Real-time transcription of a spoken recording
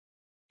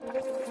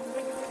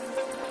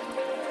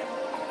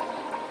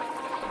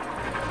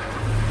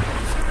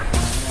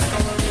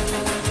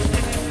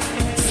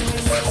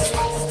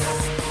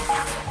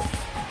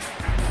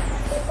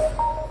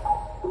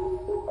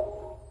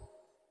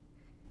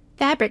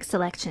Fabric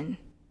selection.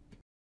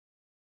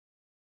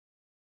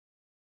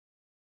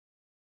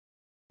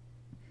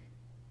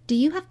 Do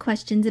you have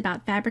questions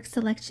about fabric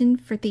selection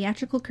for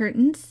theatrical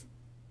curtains?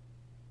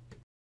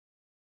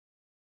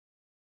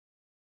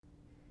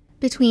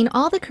 Between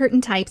all the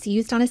curtain types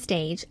used on a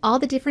stage, all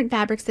the different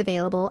fabrics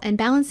available, and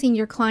balancing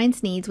your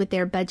client's needs with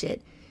their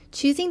budget,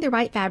 choosing the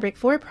right fabric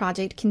for a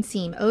project can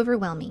seem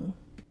overwhelming.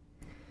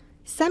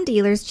 Some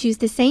dealers choose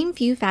the same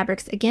few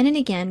fabrics again and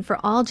again for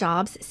all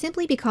jobs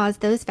simply because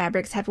those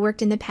fabrics have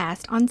worked in the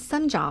past on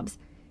some jobs.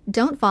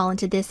 Don't fall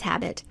into this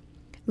habit.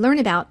 Learn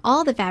about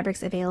all the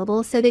fabrics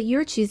available so that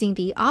you're choosing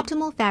the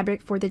optimal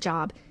fabric for the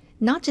job,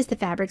 not just the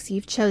fabrics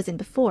you've chosen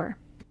before.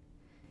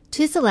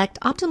 To select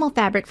optimal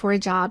fabric for a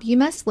job, you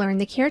must learn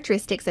the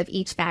characteristics of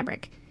each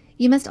fabric.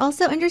 You must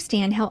also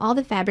understand how all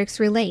the fabrics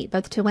relate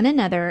both to one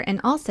another and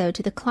also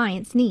to the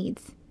client's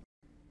needs.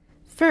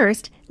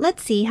 First,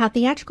 let's see how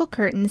theatrical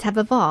curtains have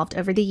evolved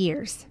over the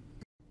years.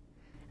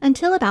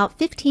 Until about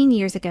 15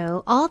 years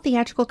ago, all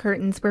theatrical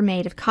curtains were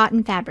made of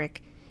cotton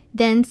fabric.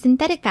 Then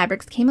synthetic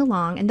fabrics came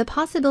along and the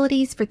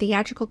possibilities for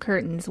theatrical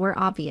curtains were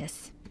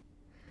obvious.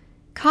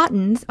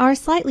 Cottons are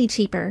slightly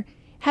cheaper,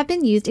 have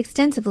been used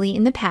extensively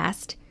in the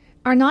past,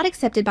 are not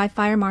accepted by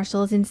fire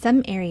marshals in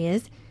some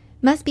areas,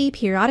 must be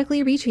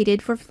periodically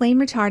retreated for flame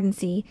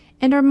retardancy,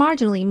 and are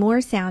marginally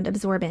more sound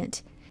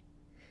absorbent.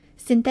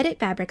 Synthetic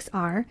fabrics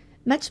are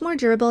much more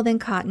durable than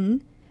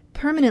cotton,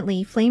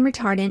 permanently flame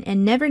retardant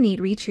and never need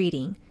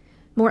retreating,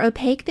 more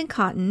opaque than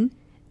cotton,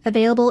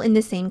 available in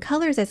the same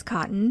colors as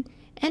cotton,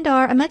 and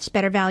are a much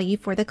better value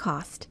for the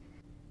cost.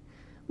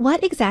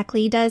 What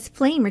exactly does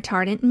flame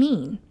retardant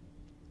mean?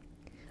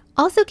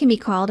 Also can be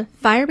called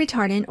fire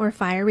retardant or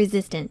fire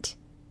resistant.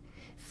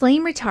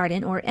 Flame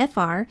retardant, or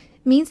FR,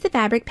 means the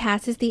fabric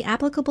passes the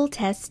applicable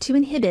tests to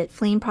inhibit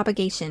flame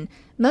propagation,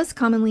 most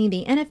commonly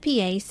the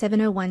NFPA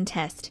 701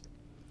 test.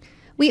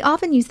 We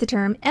often use the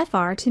term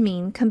FR to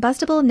mean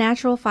combustible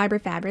natural fiber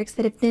fabrics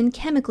that have been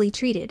chemically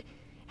treated.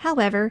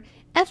 However,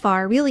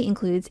 FR really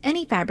includes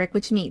any fabric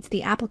which meets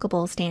the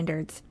applicable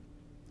standards.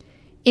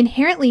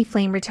 Inherently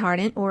flame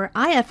retardant, or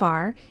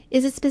IFR,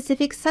 is a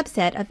specific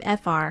subset of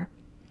FR.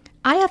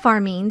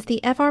 IFR means the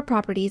FR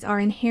properties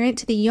are inherent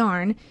to the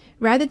yarn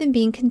rather than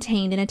being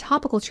contained in a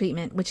topical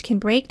treatment which can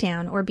break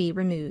down or be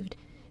removed.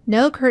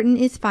 No curtain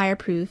is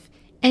fireproof.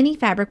 Any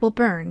fabric will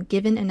burn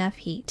given enough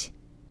heat.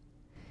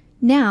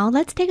 Now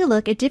let's take a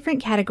look at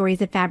different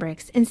categories of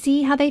fabrics and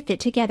see how they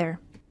fit together.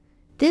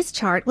 This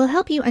chart will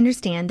help you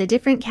understand the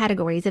different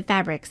categories of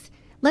fabrics.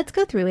 Let's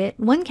go through it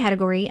one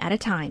category at a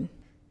time.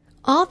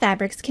 All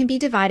fabrics can be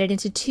divided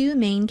into two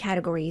main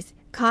categories,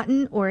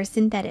 cotton or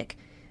synthetic.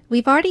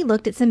 We've already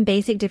looked at some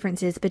basic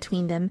differences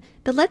between them,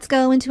 but let's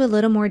go into a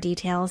little more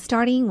detail,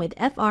 starting with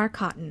FR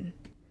cotton.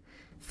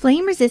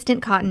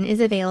 Flame-resistant cotton is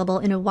available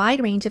in a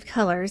wide range of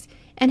colors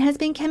and has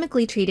been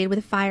chemically treated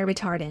with fire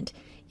retardant.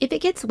 If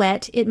it gets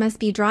wet, it must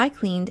be dry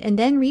cleaned and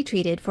then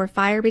retreated for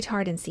fire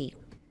retardancy.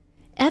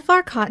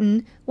 FR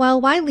cotton, while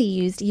widely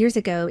used years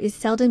ago, is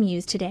seldom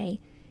used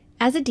today.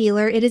 As a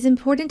dealer, it is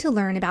important to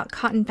learn about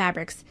cotton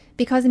fabrics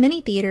because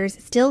many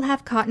theaters still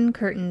have cotton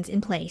curtains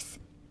in place.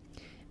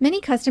 Many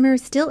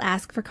customers still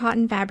ask for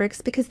cotton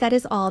fabrics because that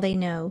is all they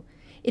know.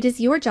 It is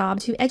your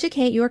job to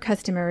educate your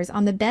customers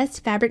on the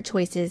best fabric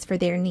choices for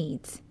their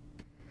needs.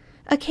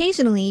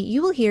 Occasionally,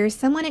 you will hear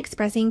someone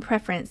expressing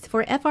preference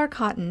for FR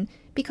cotton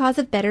because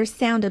of better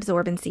sound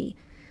absorbency.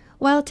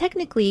 While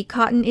technically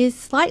cotton is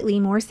slightly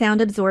more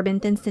sound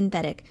absorbent than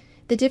synthetic,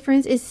 the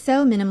difference is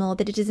so minimal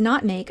that it does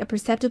not make a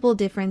perceptible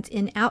difference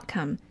in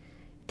outcome.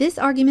 This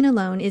argument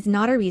alone is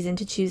not a reason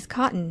to choose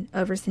cotton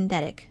over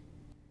synthetic.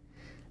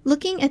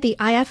 Looking at the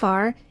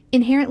IFR,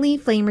 inherently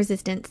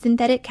flame-resistant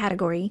synthetic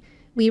category,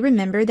 we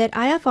remember that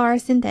IFR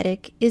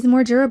synthetic is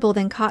more durable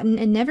than cotton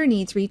and never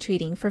needs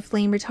retreating for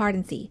flame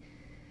retardancy.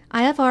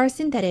 IFR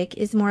synthetic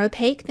is more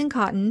opaque than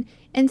cotton,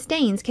 and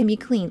stains can be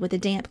cleaned with a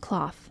damp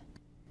cloth.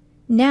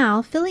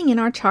 Now, filling in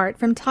our chart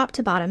from top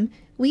to bottom,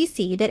 we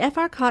see that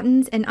FR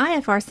cottons and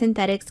IFR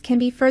synthetics can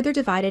be further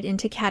divided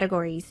into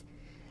categories.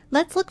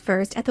 Let's look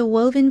first at the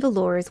woven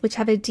velours, which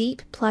have a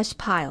deep plush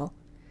pile.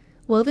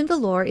 Woven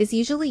velour is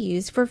usually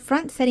used for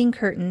front-setting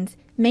curtains,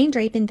 main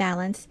drape and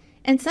valance,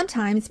 and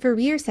sometimes for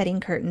rear-setting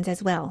curtains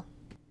as well.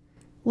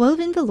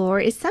 Woven velour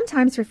is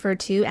sometimes referred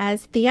to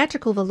as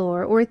theatrical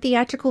velour or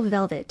theatrical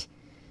velvet.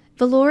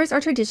 Velours are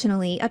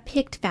traditionally a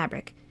picked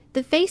fabric.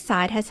 The face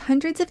side has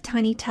hundreds of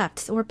tiny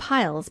tufts or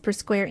piles per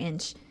square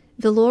inch.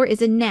 Velour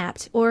is a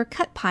napped or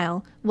cut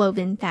pile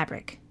woven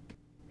fabric.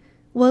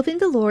 Woven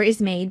velour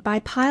is made by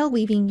pile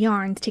weaving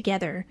yarns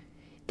together.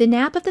 The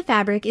nap of the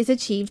fabric is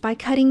achieved by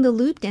cutting the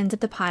looped ends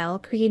of the pile,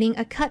 creating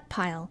a cut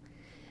pile.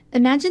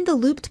 Imagine the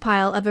looped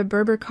pile of a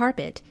Berber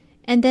carpet,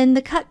 and then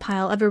the cut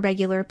pile of a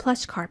regular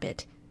plush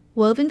carpet.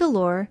 Woven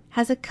velour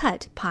has a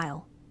cut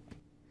pile.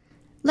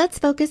 Let's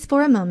focus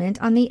for a moment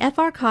on the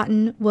FR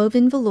cotton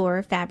woven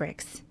velour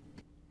fabrics.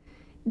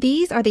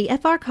 These are the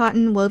FR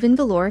cotton woven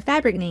velour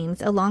fabric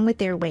names along with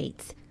their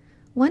weights.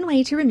 One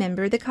way to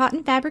remember the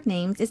cotton fabric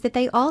names is that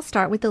they all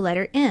start with the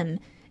letter M,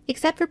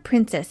 except for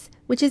Princess,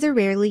 which is a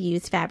rarely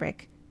used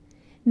fabric.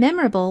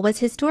 Memorable was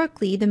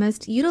historically the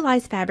most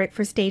utilized fabric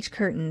for stage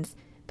curtains,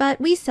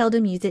 but we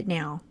seldom use it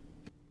now.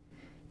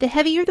 The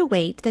heavier the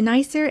weight, the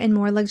nicer and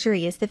more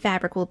luxurious the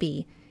fabric will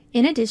be.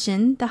 In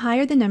addition, the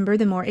higher the number,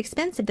 the more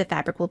expensive the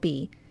fabric will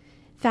be.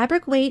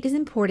 Fabric weight is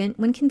important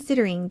when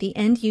considering the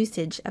end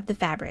usage of the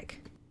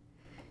fabric.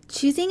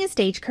 Choosing a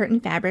stage curtain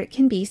fabric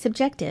can be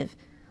subjective.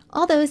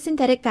 Although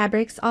synthetic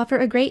fabrics offer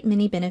a great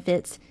many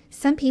benefits,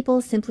 some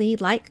people simply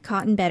like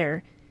cotton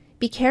better.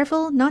 Be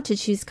careful not to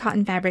choose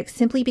cotton fabric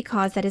simply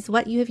because that is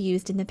what you have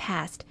used in the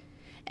past.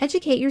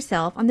 Educate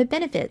yourself on the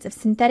benefits of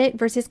synthetic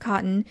versus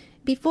cotton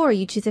before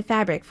you choose a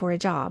fabric for a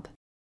job.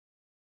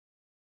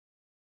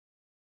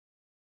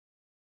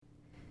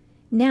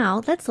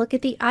 Now let's look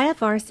at the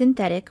IFR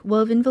synthetic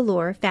woven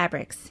velour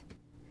fabrics.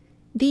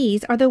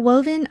 These are the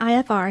woven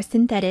IFR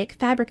synthetic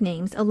fabric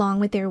names along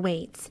with their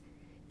weights.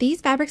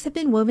 These fabrics have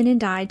been woven and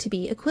dyed to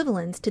be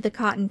equivalents to the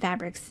cotton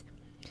fabrics.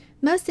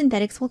 Most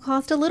synthetics will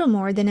cost a little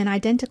more than an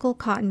identical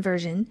cotton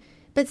version,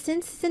 but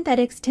since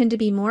synthetics tend to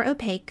be more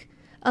opaque,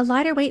 a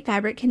lighter weight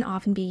fabric can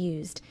often be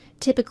used.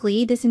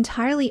 Typically, this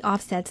entirely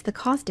offsets the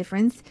cost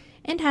difference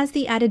and has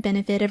the added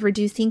benefit of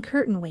reducing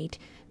curtain weight,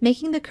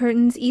 making the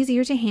curtains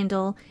easier to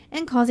handle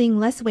and causing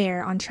less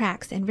wear on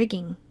tracks and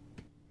rigging.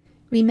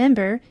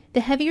 Remember,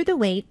 the heavier the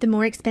weight, the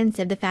more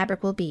expensive the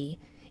fabric will be.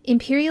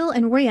 Imperial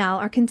and Royale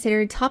are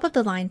considered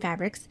top-of-the-line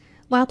fabrics,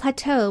 while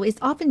Plateau is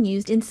often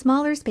used in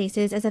smaller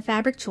spaces as a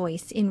fabric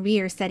choice in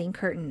rear setting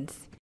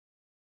curtains.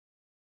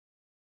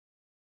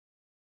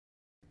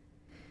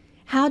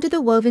 How do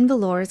the woven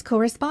velours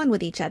correspond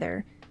with each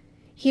other?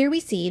 Here we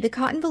see the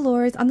cotton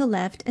velours on the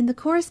left and the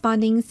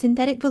corresponding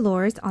synthetic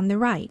velours on the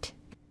right.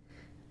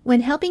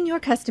 When helping your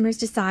customers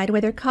decide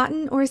whether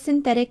cotton or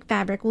synthetic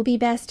fabric will be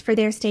best for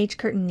their stage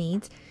curtain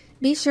needs,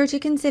 be sure to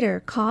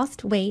consider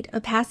cost, weight,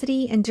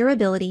 opacity, and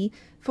durability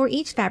for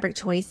each fabric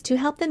choice to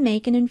help them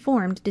make an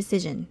informed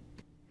decision.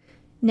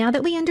 Now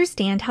that we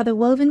understand how the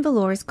woven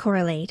velours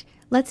correlate,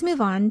 let's move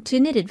on to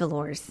knitted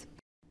velours.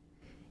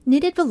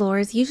 Knitted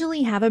velours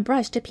usually have a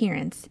brushed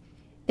appearance.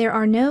 There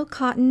are no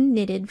cotton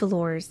knitted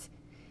velours.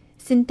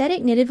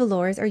 Synthetic knitted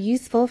velours are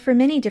useful for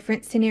many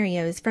different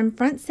scenarios, from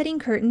front-setting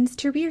curtains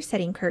to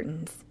rear-setting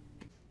curtains.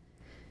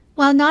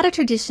 While not a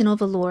traditional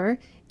velour,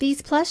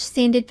 these plush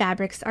sanded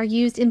fabrics are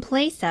used in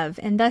place of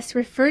and thus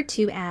referred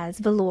to as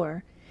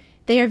velour.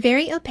 They are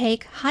very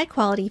opaque,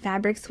 high-quality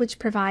fabrics which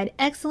provide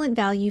excellent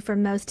value for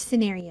most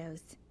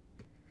scenarios.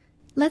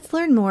 Let's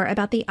learn more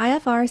about the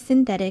IFR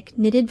synthetic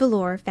knitted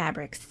velour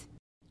fabrics.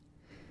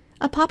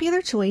 A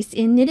popular choice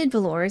in knitted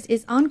velours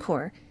is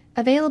Encore,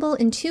 available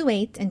in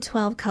 2/8 and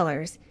 12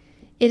 colors.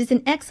 It is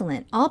an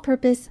excellent,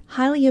 all-purpose,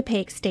 highly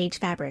opaque stage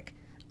fabric.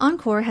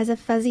 Encore has a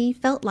fuzzy,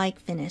 felt-like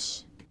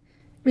finish.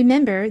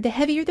 Remember, the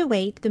heavier the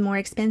weight, the more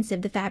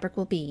expensive the fabric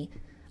will be.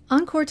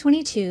 Encore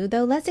 22,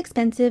 though less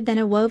expensive than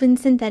a woven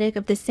synthetic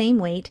of the same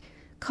weight,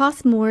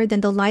 costs more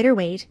than the lighter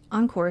weight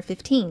Encore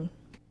 15.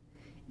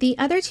 The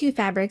other two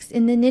fabrics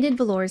in the knitted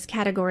velours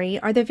category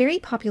are the very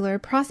popular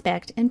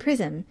Prospect and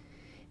Prism.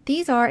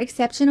 These are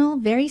exceptional,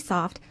 very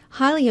soft,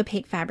 highly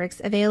opaque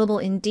fabrics available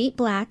in deep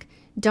black,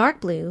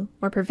 dark blue,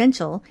 or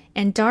Provincial,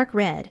 and dark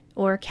red,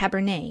 or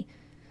Cabernet.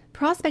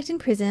 Prospect and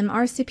Prism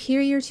are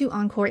superior to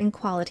Encore in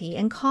quality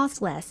and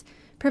cost less,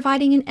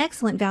 providing an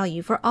excellent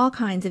value for all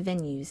kinds of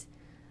venues.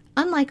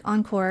 Unlike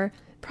Encore,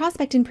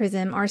 Prospect and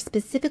Prism are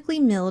specifically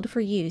milled for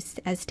use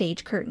as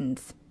stage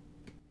curtains.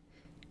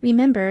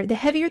 Remember, the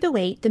heavier the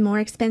weight, the more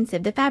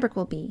expensive the fabric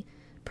will be.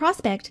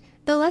 Prospect,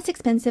 though less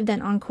expensive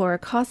than Encore,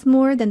 costs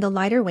more than the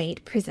lighter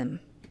weight Prism.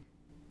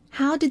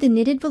 How do the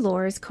knitted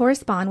velours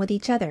correspond with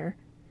each other?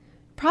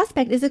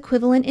 Prospect is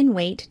equivalent in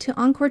weight to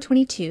Encore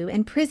 22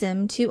 and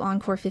Prism to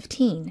Encore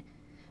 15.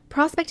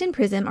 Prospect and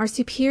Prism are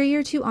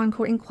superior to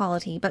Encore in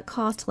quality but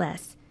cost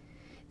less.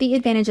 The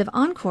advantage of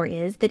Encore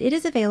is that it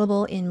is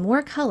available in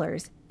more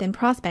colors than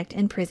Prospect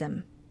and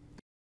Prism.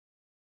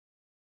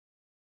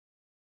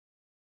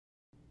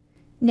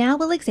 Now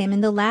we'll examine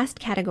the last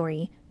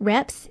category,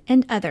 reps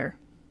and other.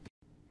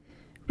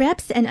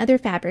 Reps and other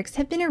fabrics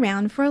have been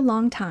around for a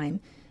long time,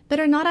 but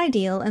are not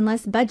ideal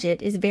unless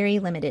budget is very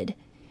limited.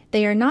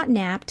 They are not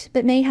napped,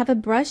 but may have a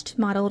brushed,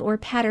 mottled, or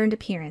patterned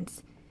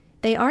appearance.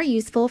 They are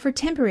useful for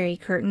temporary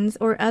curtains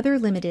or other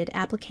limited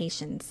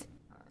applications.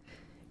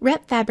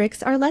 Rep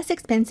fabrics are less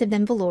expensive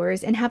than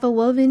velours and have a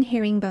woven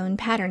herringbone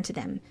pattern to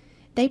them.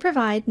 They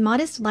provide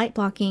modest light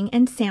blocking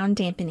and sound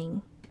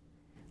dampening.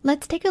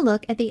 Let's take a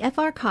look at the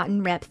FR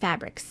Cotton Rep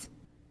fabrics.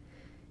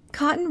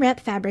 Cotton Rep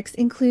fabrics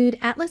include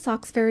Atlas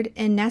Oxford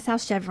and Nassau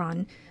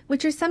Chevron,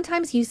 which are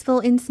sometimes useful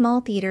in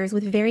small theaters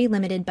with very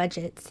limited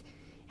budgets.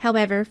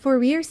 However, for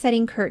rear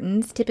setting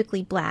curtains,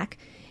 typically black,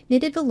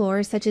 knitted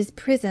velours such as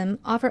Prism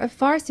offer a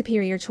far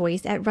superior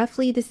choice at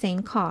roughly the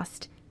same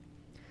cost.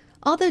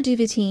 Although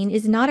duvetine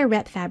is not a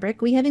rep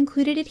fabric, we have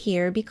included it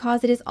here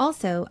because it is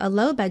also a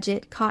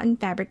low-budget cotton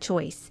fabric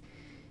choice.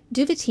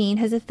 Duvetine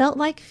has a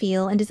felt-like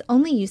feel and is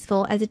only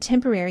useful as a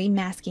temporary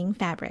masking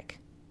fabric.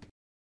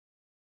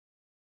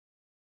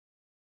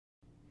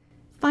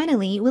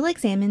 Finally, we'll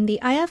examine the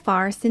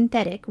IFR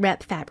synthetic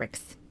rep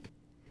fabrics.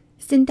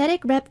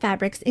 Synthetic rep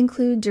fabrics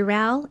include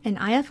dural and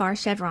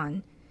IFR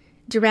chevron.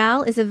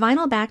 Dural is a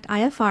vinyl-backed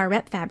IFR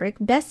rep fabric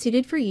best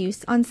suited for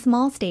use on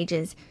small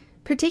stages,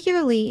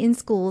 particularly in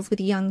schools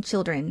with young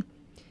children.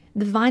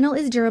 The vinyl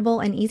is durable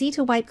and easy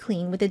to wipe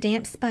clean with a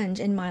damp sponge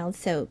and mild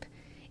soap.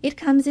 It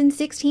comes in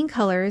 16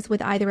 colors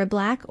with either a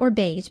black or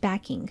beige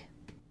backing.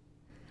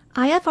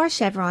 IFR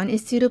chevron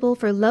is suitable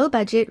for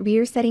low-budget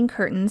rear-setting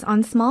curtains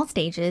on small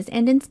stages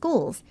and in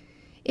schools.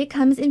 It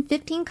comes in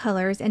 15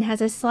 colors and has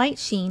a slight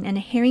sheen and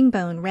a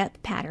herringbone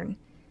rep pattern.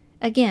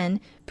 Again,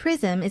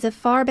 prism is a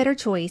far better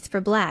choice for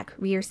black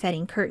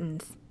rear-setting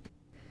curtains.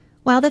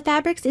 While the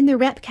fabrics in the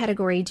rep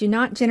category do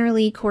not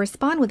generally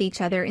correspond with each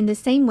other in the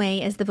same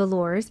way as the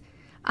velours,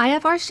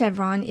 IFR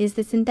chevron is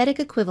the synthetic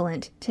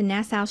equivalent to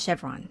Nassau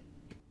chevron.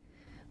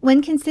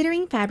 When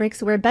considering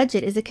fabrics where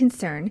budget is a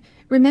concern,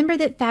 remember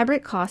that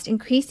fabric cost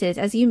increases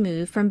as you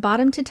move from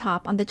bottom to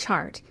top on the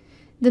chart.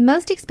 The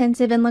most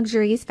expensive and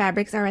luxurious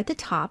fabrics are at the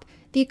top,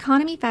 the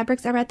economy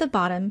fabrics are at the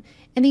bottom,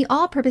 and the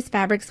all-purpose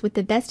fabrics with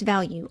the best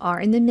value are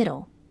in the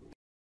middle.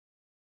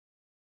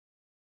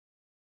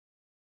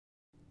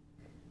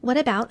 What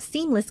about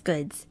seamless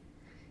goods?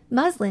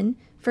 Muslin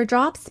for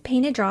drops,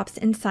 painted drops,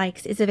 and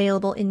sykes is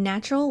available in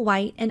natural,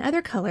 white, and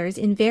other colors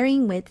in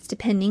varying widths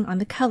depending on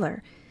the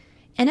color.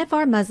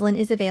 NFR muslin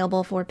is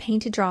available for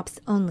painted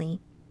drops only.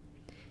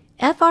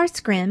 FR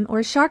scrim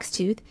or shark's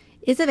tooth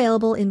is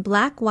available in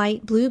black,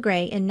 white,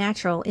 blue-gray, and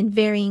natural in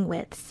varying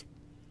widths.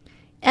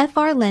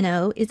 FR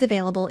leno is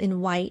available in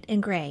white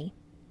and gray.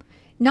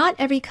 Not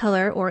every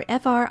color or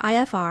FR,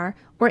 IFR,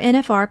 or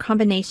NFR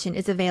combination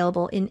is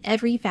available in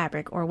every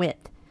fabric or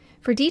width.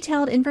 For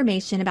detailed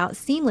information about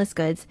seamless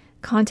goods,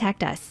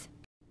 contact us.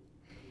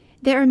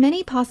 There are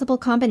many possible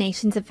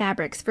combinations of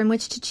fabrics from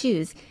which to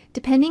choose,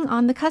 depending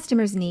on the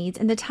customer's needs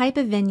and the type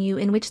of venue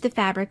in which the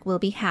fabric will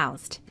be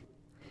housed.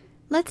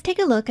 Let's take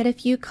a look at a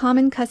few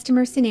common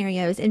customer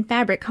scenarios and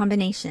fabric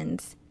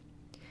combinations.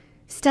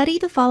 Study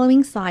the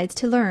following slides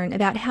to learn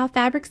about how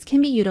fabrics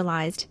can be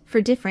utilized for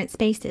different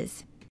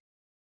spaces.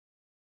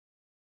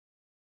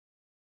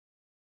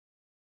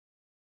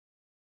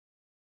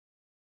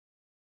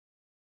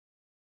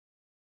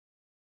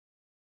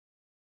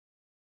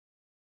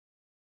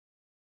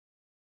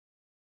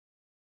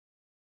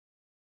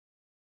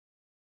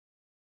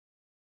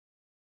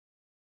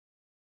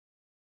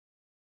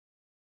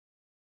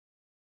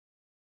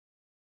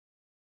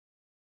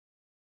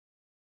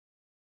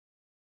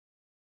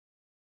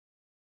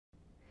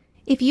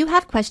 If you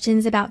have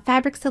questions about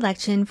fabric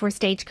selection for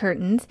stage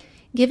curtains,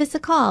 give us a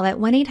call at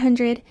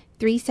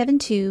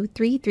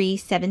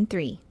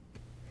 1-800-372-3373.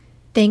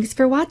 Thanks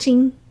for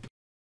watching.